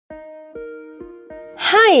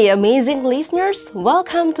Hi, amazing listeners!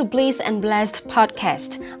 Welcome to Bliss and Blessed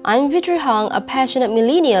podcast. I'm Vitri Hong, a passionate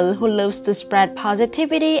millennial who loves to spread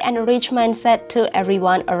positivity and a rich mindset to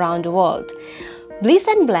everyone around the world. Bliss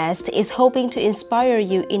and Blessed is hoping to inspire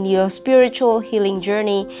you in your spiritual healing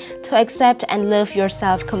journey to accept and love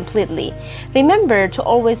yourself completely. Remember to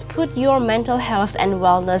always put your mental health and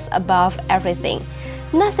wellness above everything.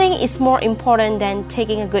 Nothing is more important than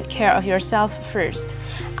taking a good care of yourself first.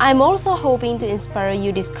 I'm also hoping to inspire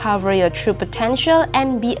you discover your true potential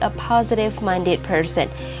and be a positive-minded person.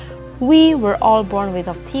 We were all born with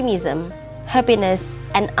optimism, happiness,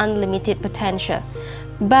 and unlimited potential.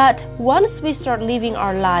 But once we start living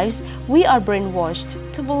our lives, we are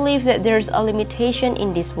brainwashed to believe that there's a limitation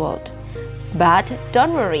in this world. But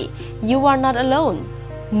don't worry, you are not alone.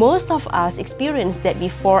 Most of us experienced that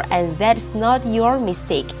before, and that's not your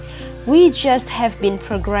mistake. We just have been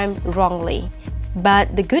programmed wrongly.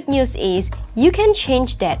 But the good news is, you can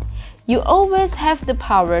change that. You always have the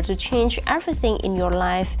power to change everything in your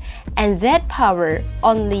life, and that power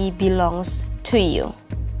only belongs to you.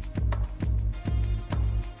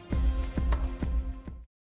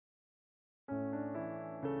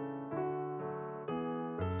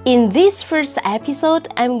 In this first episode,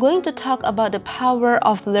 I'm going to talk about the power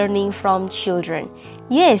of learning from children.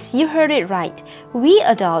 Yes, you heard it right. We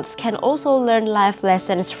adults can also learn life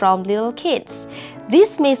lessons from little kids.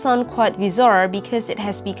 This may sound quite bizarre because it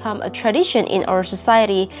has become a tradition in our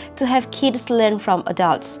society to have kids learn from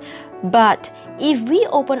adults. But if we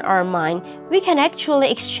open our mind, we can actually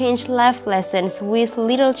exchange life lessons with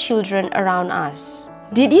little children around us.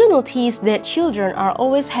 Did you notice that children are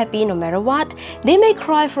always happy no matter what? They may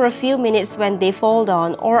cry for a few minutes when they fall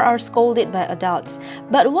down or are scolded by adults.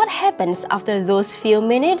 But what happens after those few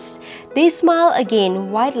minutes? They smile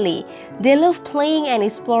again widely. They love playing and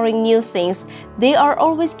exploring new things. They are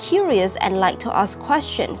always curious and like to ask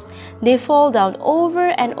questions. They fall down over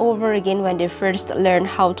and over again when they first learn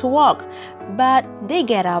how to walk. But they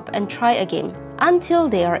get up and try again until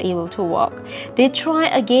they are able to walk. They try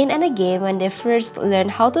again and again when they first learn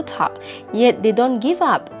how to talk, yet they don't give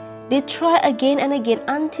up. They try again and again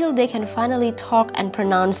until they can finally talk and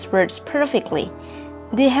pronounce words perfectly.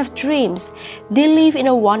 They have dreams. They live in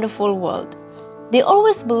a wonderful world. They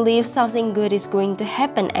always believe something good is going to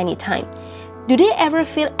happen anytime. Do they ever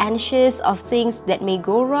feel anxious of things that may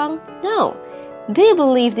go wrong? No. They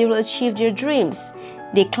believe they will achieve their dreams.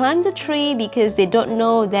 They climb the tree because they don't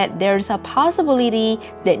know that there's a possibility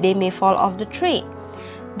that they may fall off the tree.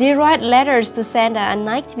 They write letters to Santa a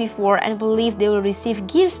night before and believe they will receive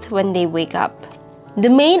gifts when they wake up. The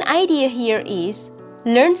main idea here is,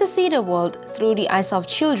 learn to see the world through the eyes of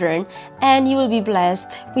children and you will be blessed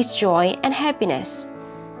with joy and happiness.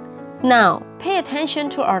 Now, pay attention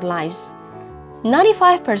to our lives.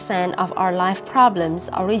 95% of our life problems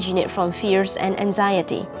originate from fears and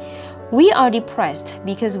anxiety. We are depressed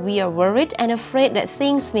because we are worried and afraid that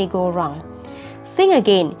things may go wrong. Think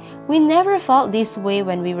again, we never felt this way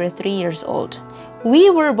when we were 3 years old. We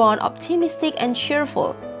were born optimistic and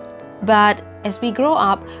cheerful. But as we grow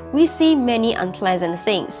up, we see many unpleasant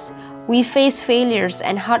things. We face failures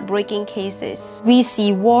and heartbreaking cases. We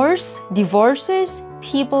see wars, divorces,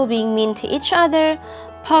 people being mean to each other,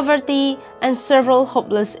 poverty, and several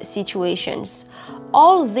hopeless situations.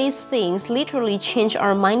 All these things literally change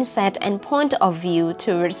our mindset and point of view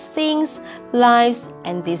towards things, lives,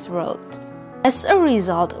 and this world. As a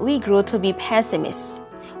result, we grow to be pessimists.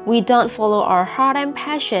 We don't follow our heart and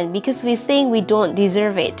passion because we think we don't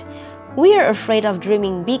deserve it. We are afraid of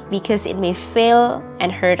dreaming big because it may fail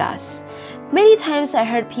and hurt us. Many times I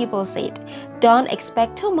heard people say, "Don't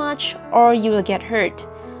expect too much or you will get hurt."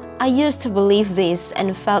 I used to believe this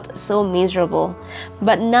and felt so miserable,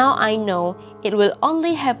 but now I know it will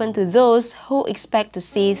only happen to those who expect to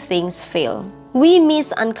see things fail. We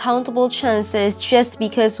miss uncountable chances just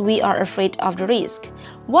because we are afraid of the risk.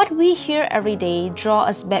 What we hear every day draws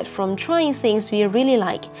us back from trying things we really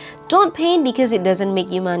like. Don't paint because it doesn't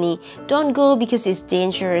make you money. Don't go because it's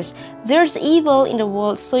dangerous. There's evil in the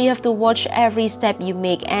world, so you have to watch every step you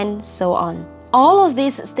make, and so on. All of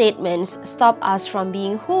these statements stop us from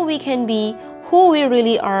being who we can be, who we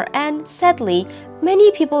really are, and sadly, many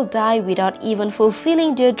people die without even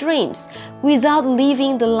fulfilling their dreams, without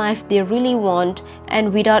living the life they really want,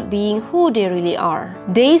 and without being who they really are.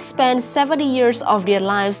 They spend 70 years of their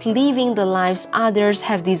lives living the lives others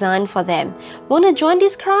have designed for them. Wanna join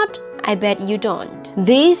this crowd? I bet you don't.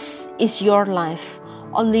 This is your life.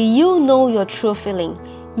 Only you know your true feeling.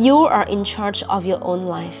 You are in charge of your own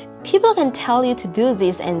life. People can tell you to do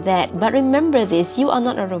this and that, but remember this, you are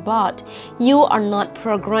not a robot. You are not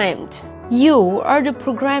programmed. You are the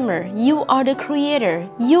programmer, you are the creator,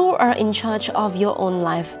 you are in charge of your own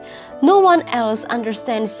life. No one else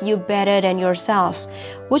understands you better than yourself.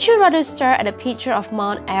 Would you rather stare at a picture of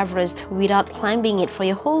Mount Everest without climbing it for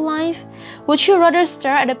your whole life? Would you rather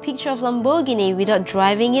stare at a picture of Lamborghini without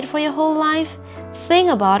driving it for your whole life? Think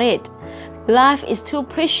about it. Life is too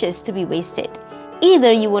precious to be wasted.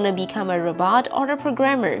 Either you want to become a robot or a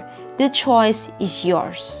programmer. The choice is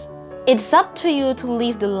yours. It's up to you to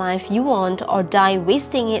live the life you want or die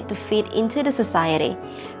wasting it to fit into the society.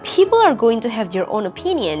 People are going to have their own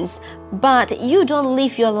opinions, but you don't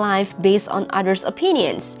live your life based on others'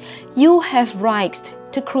 opinions. You have rights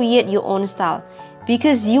to create your own style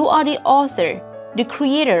because you are the author, the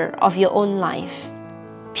creator of your own life.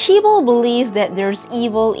 People believe that there's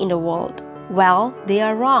evil in the world. Well, they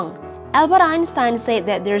are wrong. Albert Einstein said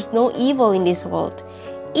that there's no evil in this world.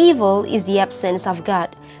 Evil is the absence of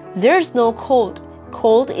God. There's no cold.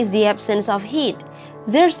 Cold is the absence of heat.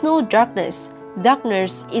 There's no darkness.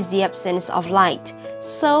 Darkness is the absence of light.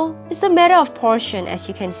 So, it's a matter of portion, as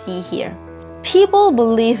you can see here. People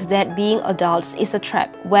believe that being adults is a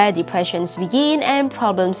trap where depressions begin and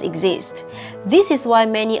problems exist. This is why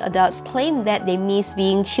many adults claim that they miss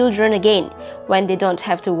being children again when they don't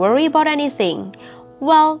have to worry about anything.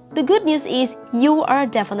 Well, the good news is you are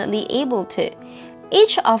definitely able to.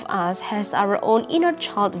 Each of us has our own inner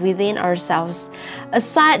child within ourselves, a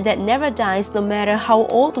side that never dies no matter how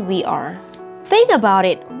old we are. Think about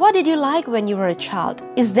it. What did you like when you were a child?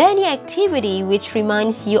 Is there any activity which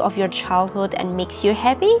reminds you of your childhood and makes you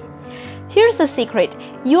happy? Here's a secret.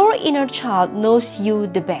 Your inner child knows you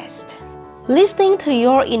the best. Listening to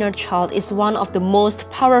your inner child is one of the most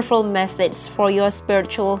powerful methods for your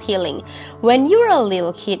spiritual healing. When you were a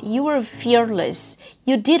little kid, you were fearless.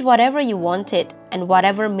 You did whatever you wanted and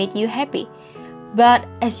whatever made you happy. But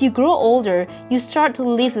as you grow older, you start to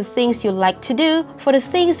leave the things you like to do for the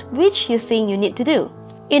things which you think you need to do.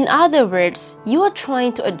 In other words, you are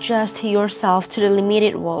trying to adjust yourself to the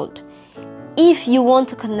limited world. If you want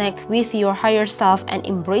to connect with your higher self and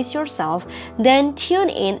embrace yourself, then tune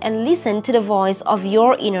in and listen to the voice of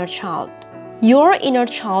your inner child. Your inner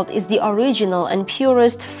child is the original and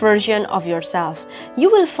purest version of yourself.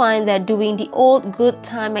 You will find that doing the old good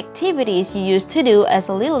time activities you used to do as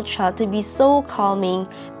a little child to be so calming,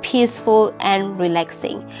 peaceful, and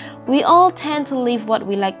relaxing. We all tend to leave what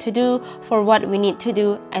we like to do for what we need to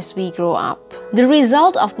do as we grow up. The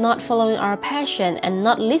result of not following our passion and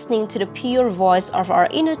not listening to the pure voice of our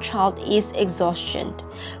inner child is exhaustion.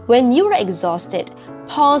 When you are exhausted,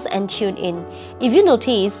 pause and tune in. If you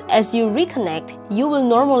notice, as you reconnect, you will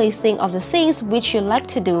normally think of the things which you like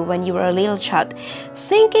to do when you were a little child.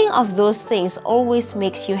 Thinking of those things always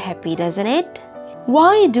makes you happy, doesn't it?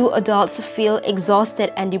 Why do adults feel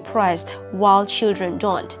exhausted and depressed while children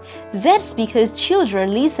don't? That's because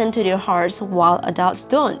children listen to their hearts while adults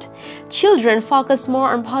don't. Children focus more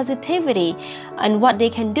on positivity and what they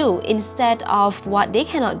can do instead of what they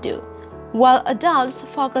cannot do, while adults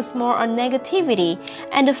focus more on negativity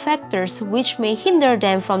and the factors which may hinder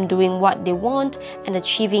them from doing what they want and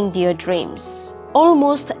achieving their dreams.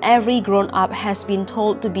 Almost every grown-up has been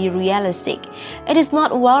told to be realistic. It is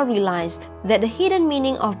not well realized that the hidden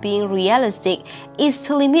meaning of being realistic is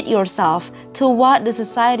to limit yourself to what the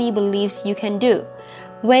society believes you can do.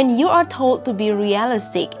 When you are told to be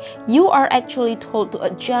realistic, you are actually told to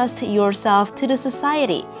adjust yourself to the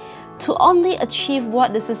society, to only achieve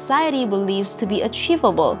what the society believes to be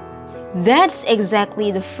achievable. That's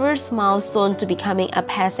exactly the first milestone to becoming a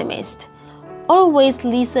pessimist. Always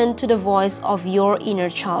listen to the voice of your inner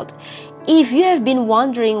child. If you have been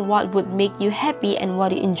wondering what would make you happy and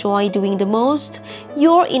what you enjoy doing the most,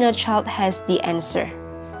 your inner child has the answer.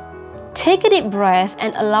 Take a deep breath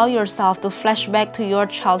and allow yourself to flash back to your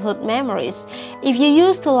childhood memories. If you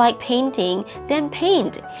used to like painting, then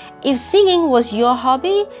paint. If singing was your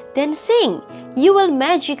hobby, then sing. You will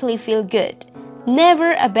magically feel good.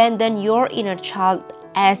 Never abandon your inner child,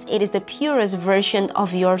 as it is the purest version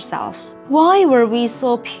of yourself. Why were we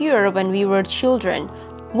so pure when we were children?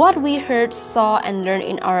 What we heard, saw, and learned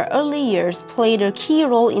in our early years played a key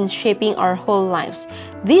role in shaping our whole lives.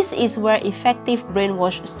 This is where effective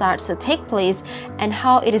brainwash starts to take place and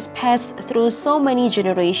how it is passed through so many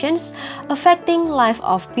generations, affecting life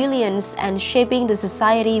of billions and shaping the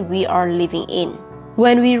society we are living in.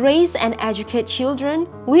 When we raise and educate children,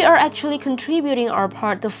 we are actually contributing our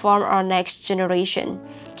part to form our next generation.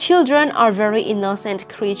 Children are very innocent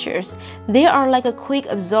creatures. They are like a quick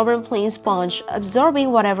absorbent plain sponge, absorbing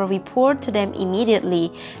whatever we pour to them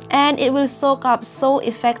immediately, and it will soak up so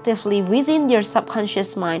effectively within their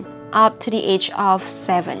subconscious mind up to the age of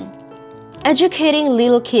 7. Educating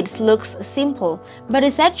little kids looks simple, but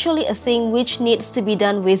it's actually a thing which needs to be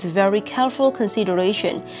done with very careful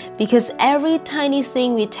consideration because every tiny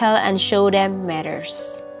thing we tell and show them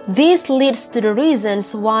matters. This leads to the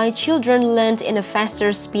reasons why children learn in a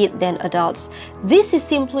faster speed than adults. This is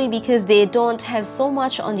simply because they don't have so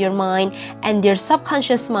much on their mind and their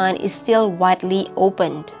subconscious mind is still widely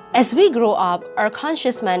opened. As we grow up, our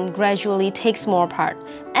conscious mind gradually takes more part.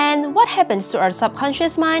 And what happens to our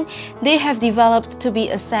subconscious mind? They have developed to be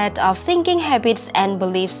a set of thinking habits and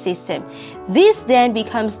belief system. This then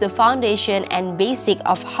becomes the foundation and basic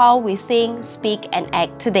of how we think, speak, and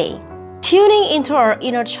act today. Tuning into our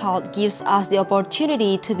inner child gives us the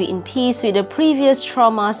opportunity to be in peace with the previous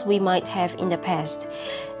traumas we might have in the past.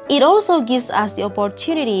 It also gives us the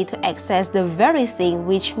opportunity to access the very thing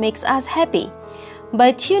which makes us happy.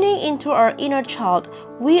 By tuning into our inner child,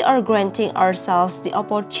 we are granting ourselves the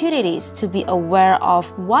opportunities to be aware of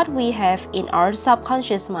what we have in our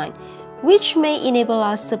subconscious mind, which may enable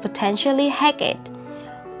us to potentially hack it.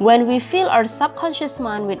 When we fill our subconscious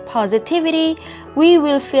mind with positivity, we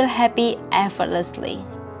will feel happy effortlessly.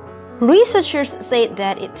 Researchers said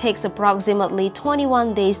that it takes approximately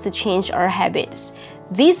 21 days to change our habits.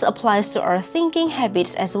 This applies to our thinking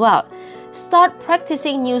habits as well. Start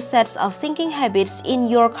practicing new sets of thinking habits in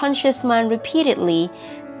your conscious mind repeatedly.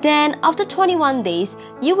 Then, after 21 days,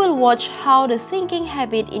 you will watch how the thinking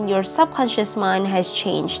habit in your subconscious mind has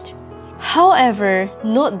changed. However,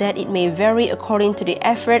 note that it may vary according to the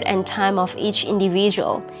effort and time of each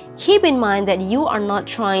individual. Keep in mind that you are not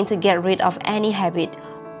trying to get rid of any habit.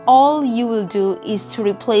 All you will do is to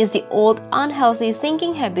replace the old unhealthy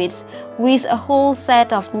thinking habits with a whole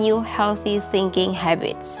set of new healthy thinking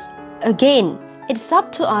habits. Again, it's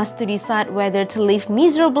up to us to decide whether to live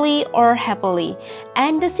miserably or happily,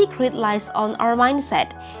 and the secret lies on our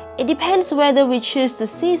mindset. It depends whether we choose to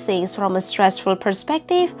see things from a stressful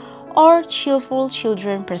perspective or cheerful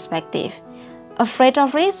children perspective. Afraid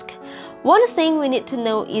of risk? One thing we need to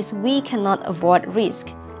know is we cannot avoid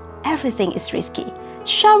risk. Everything is risky.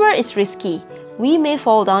 Shower is risky. We may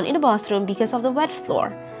fall down in the bathroom because of the wet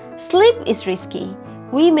floor. Sleep is risky.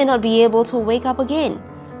 We may not be able to wake up again.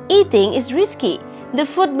 Eating is risky. The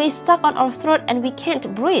food may stuck on our throat and we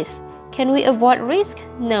can't breathe. Can we avoid risk?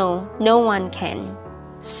 No, no one can.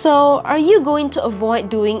 So, are you going to avoid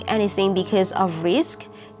doing anything because of risk?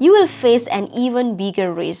 You will face an even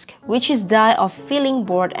bigger risk, which is die of feeling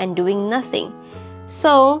bored and doing nothing.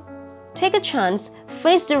 So, take a chance,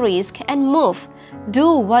 face the risk, and move.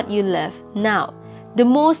 Do what you love now. The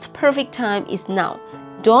most perfect time is now.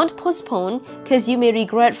 Don't postpone, because you may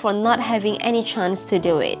regret for not having any chance to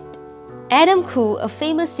do it. Adam Khoo, a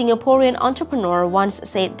famous Singaporean entrepreneur, once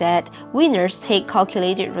said that winners take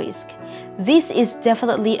calculated risk. This is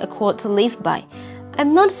definitely a quote to live by.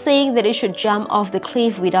 I'm not saying that you should jump off the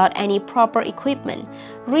cliff without any proper equipment.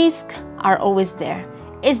 Risks are always there.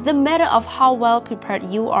 It's the matter of how well prepared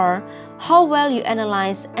you are, how well you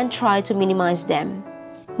analyze and try to minimize them.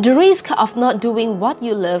 The risk of not doing what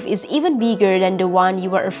you love is even bigger than the one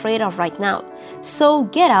you are afraid of right now. So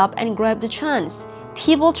get up and grab the chance.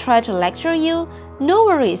 People try to lecture you? No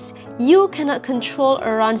worries, you cannot control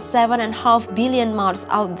around 7.5 billion mouths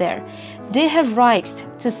out there. They have rights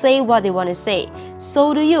to say what they want to say.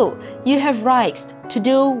 So do you. You have rights to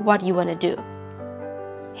do what you want to do.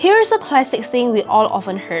 Here's a classic thing we all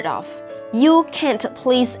often heard of. You can't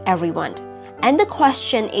please everyone. And the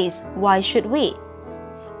question is, why should we?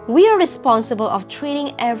 We are responsible of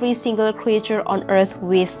treating every single creature on earth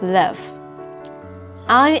with love.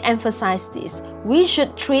 I emphasize this. We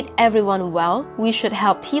should treat everyone well, we should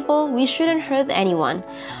help people, we shouldn't hurt anyone.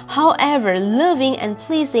 However, loving and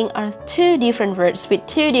pleasing are two different words with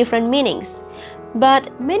two different meanings.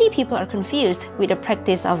 But many people are confused with the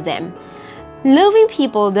practice of them. Loving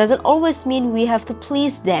people doesn't always mean we have to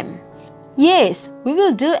please them. Yes, we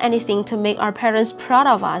will do anything to make our parents proud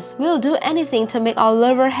of us. We'll do anything to make our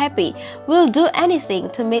lover happy. We'll do anything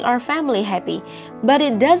to make our family happy. But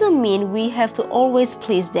it doesn't mean we have to always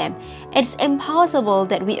please them. It's impossible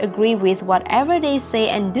that we agree with whatever they say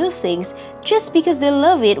and do things just because they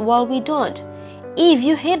love it while we don't. If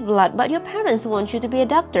you hate blood but your parents want you to be a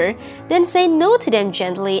doctor, then say no to them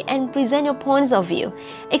gently and present your points of view.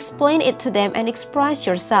 Explain it to them and express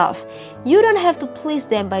yourself. You don't have to please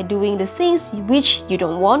them by doing the things which you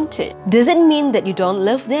don't want to. Does it mean that you don't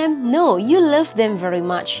love them? No, you love them very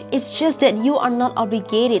much. It's just that you are not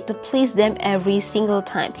obligated to please them every single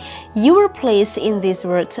time. You were placed in this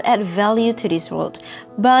world to add value to this world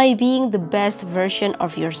by being the best version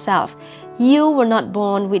of yourself. You were not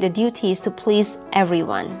born with the duties to please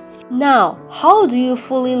everyone. Now, how do you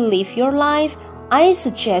fully live your life? I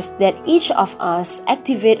suggest that each of us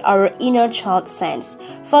activate our inner child sense.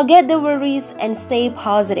 Forget the worries and stay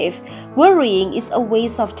positive. Worrying is a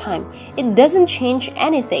waste of time. It doesn't change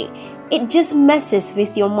anything. It just messes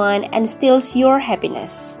with your mind and steals your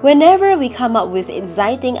happiness. Whenever we come up with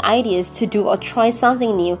exciting ideas to do or try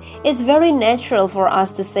something new, it's very natural for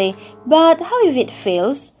us to say, "But how if it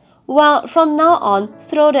fails?" Well, from now on,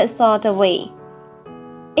 throw that thought away.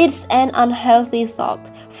 It's an unhealthy thought.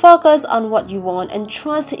 Focus on what you want and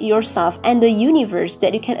trust yourself and the universe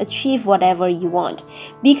that you can achieve whatever you want.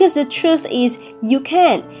 Because the truth is, you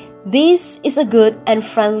can. This is a good and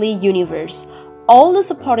friendly universe. All the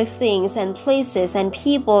supportive things and places and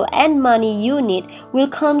people and money you need will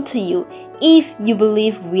come to you if you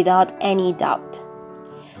believe without any doubt.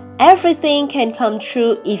 Everything can come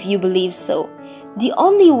true if you believe so. The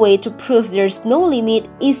only way to prove there's no limit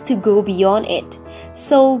is to go beyond it.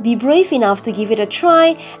 So be brave enough to give it a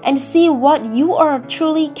try and see what you are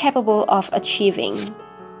truly capable of achieving.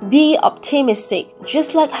 Be optimistic,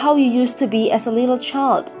 just like how you used to be as a little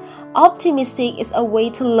child. Optimistic is a way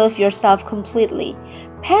to love yourself completely.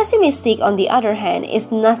 Pessimistic, on the other hand,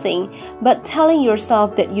 is nothing but telling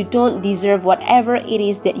yourself that you don't deserve whatever it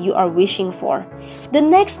is that you are wishing for. The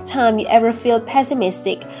next time you ever feel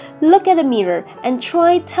pessimistic, look at the mirror and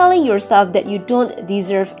try telling yourself that you don't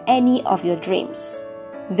deserve any of your dreams.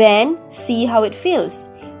 Then, see how it feels.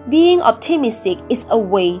 Being optimistic is a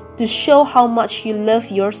way to show how much you love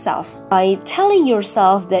yourself by telling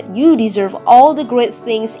yourself that you deserve all the great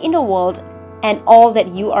things in the world and all that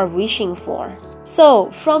you are wishing for. So,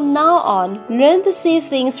 from now on, learn to see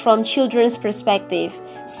things from children's perspective.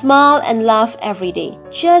 Smile and laugh every day.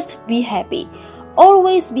 Just be happy.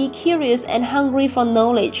 Always be curious and hungry for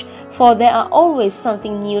knowledge, for there are always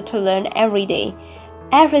something new to learn every day.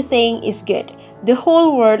 Everything is good. The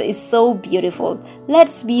whole world is so beautiful.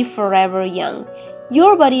 Let's be forever young.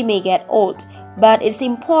 Your body may get old, but it's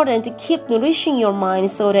important to keep nourishing your mind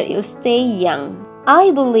so that you'll stay young.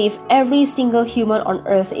 I believe every single human on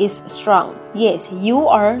earth is strong. Yes, you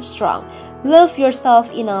are strong. Love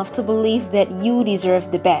yourself enough to believe that you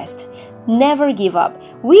deserve the best. Never give up.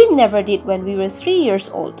 We never did when we were 3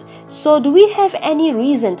 years old. So do we have any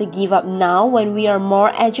reason to give up now when we are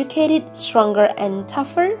more educated, stronger, and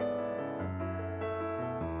tougher?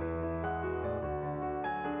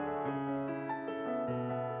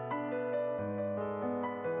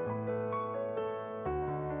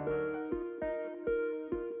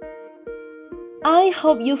 I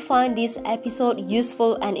hope you find this episode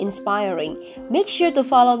useful and inspiring. Make sure to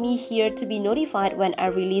follow me here to be notified when I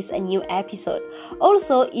release a new episode.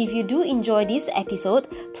 Also, if you do enjoy this episode,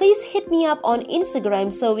 please hit me up on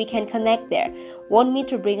Instagram so we can connect there. Want me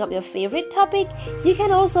to bring up your favorite topic? You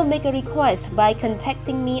can also make a request by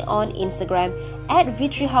contacting me on Instagram at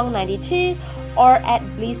vitrihong92 or at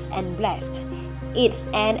bliss and blessed. It's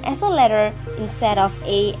N as a letter instead of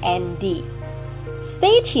A and D.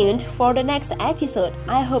 Stay tuned for the next episode.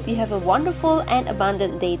 I hope you have a wonderful and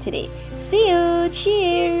abundant day today. See you!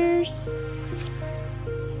 Cheers!